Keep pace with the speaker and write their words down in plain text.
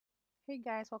Hey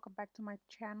guys, welcome back to my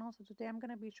channel. So today I'm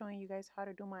going to be showing you guys how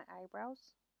to do my eyebrows.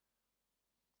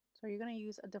 So you're going to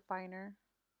use a definer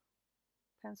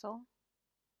pencil.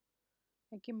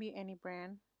 It can be any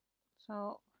brand.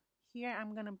 So here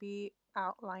I'm going to be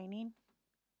outlining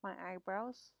my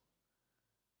eyebrows.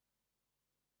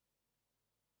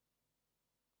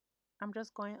 I'm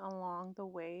just going along the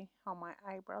way how my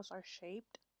eyebrows are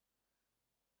shaped.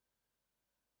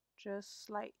 Just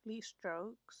slightly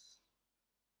strokes.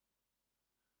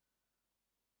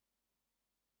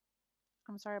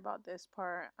 I'm sorry about this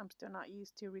part. I'm still not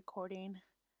used to recording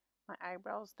my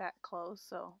eyebrows that close,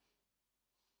 so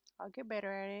I'll get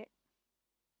better at it.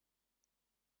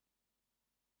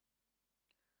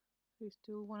 So you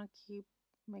still want to keep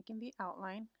making the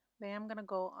outline. Then I'm gonna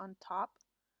go on top,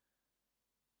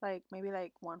 like maybe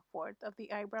like 1/4 of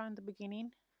the eyebrow in the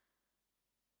beginning.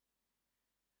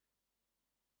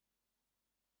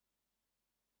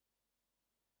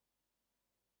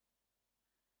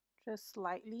 Just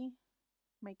slightly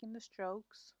making the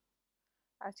strokes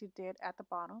as you did at the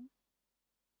bottom.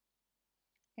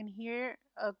 And here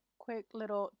a quick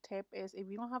little tip is if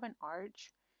you don't have an arch,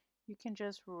 you can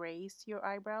just raise your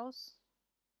eyebrows.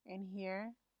 And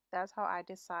here, that's how I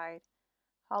decide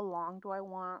how long do I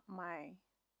want my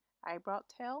eyebrow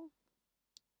tail.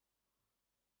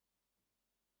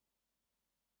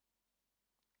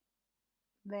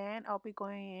 Then I'll be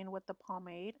going in with the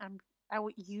pomade. I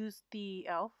would use the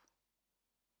e.l.f.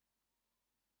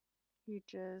 You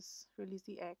just release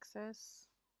the excess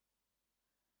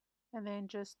and then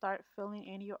just start filling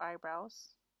in your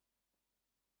eyebrows.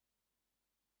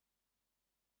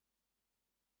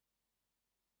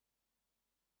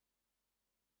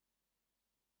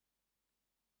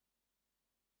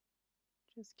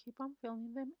 Just keep on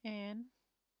filling them in.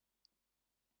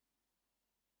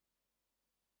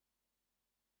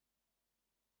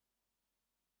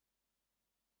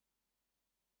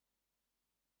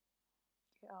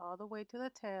 Get all the way to the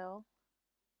tail.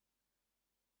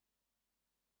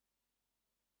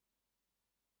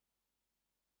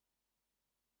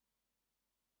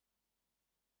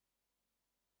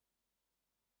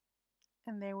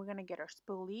 And then we're going to get our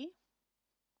spoolie.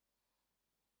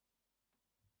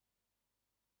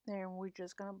 Then we're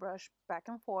just going to brush back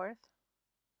and forth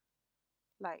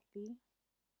lightly.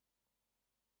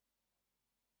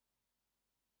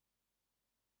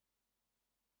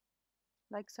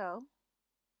 Like so.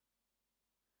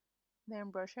 Then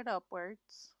brush it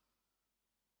upwards.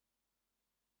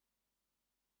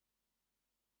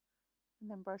 And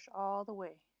then brush all the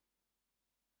way.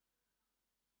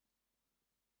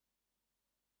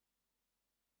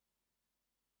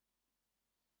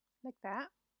 Like that.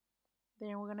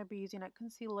 Then we're going to be using a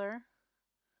concealer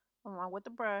along with the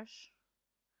brush.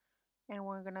 And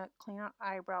we're going to clean our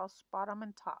eyebrows bottom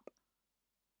and top.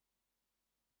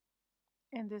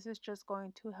 And this is just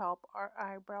going to help our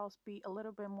eyebrows be a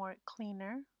little bit more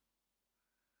cleaner,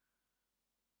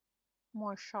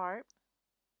 more sharp.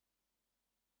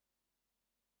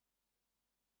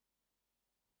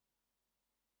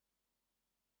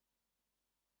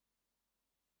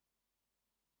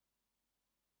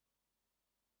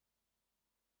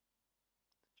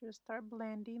 Just start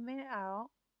blending it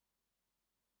out.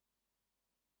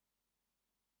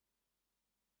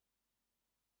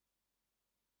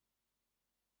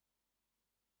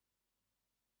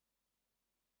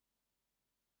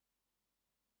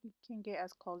 You can get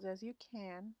as close as you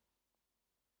can.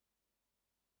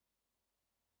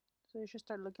 So you should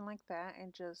start looking like that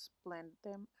and just blend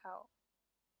them out.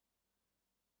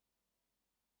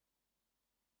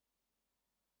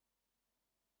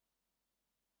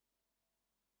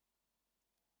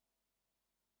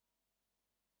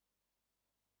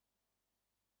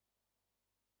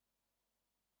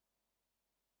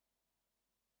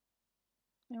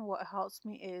 And what helps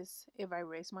me is if I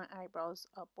raise my eyebrows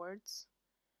upwards,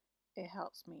 it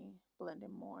helps me blend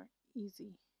in more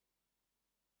easy.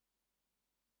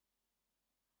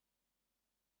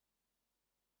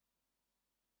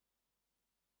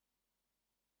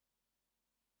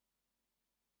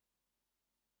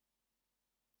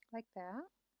 Like that.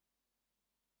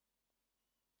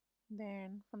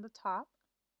 Then from the top,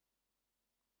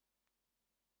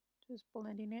 just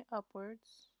blending it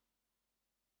upwards.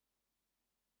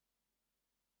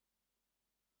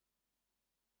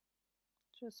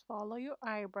 Just follow your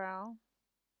eyebrow.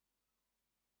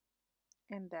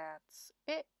 And that's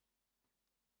it.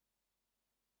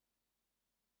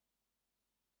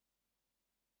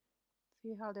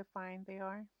 See how defined they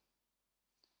are?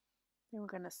 Then we're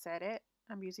going to set it.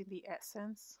 I'm using the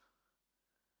Essence.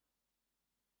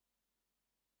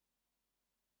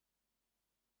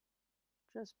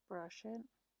 Just brush it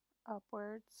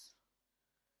upwards.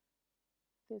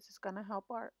 This is going to help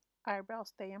our eyebrows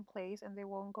stay in place and they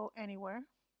won't go anywhere.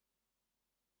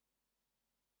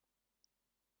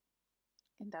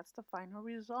 And that's the final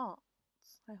results.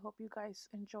 I hope you guys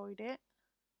enjoyed it.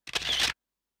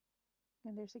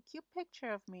 And there's a cute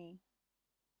picture of me.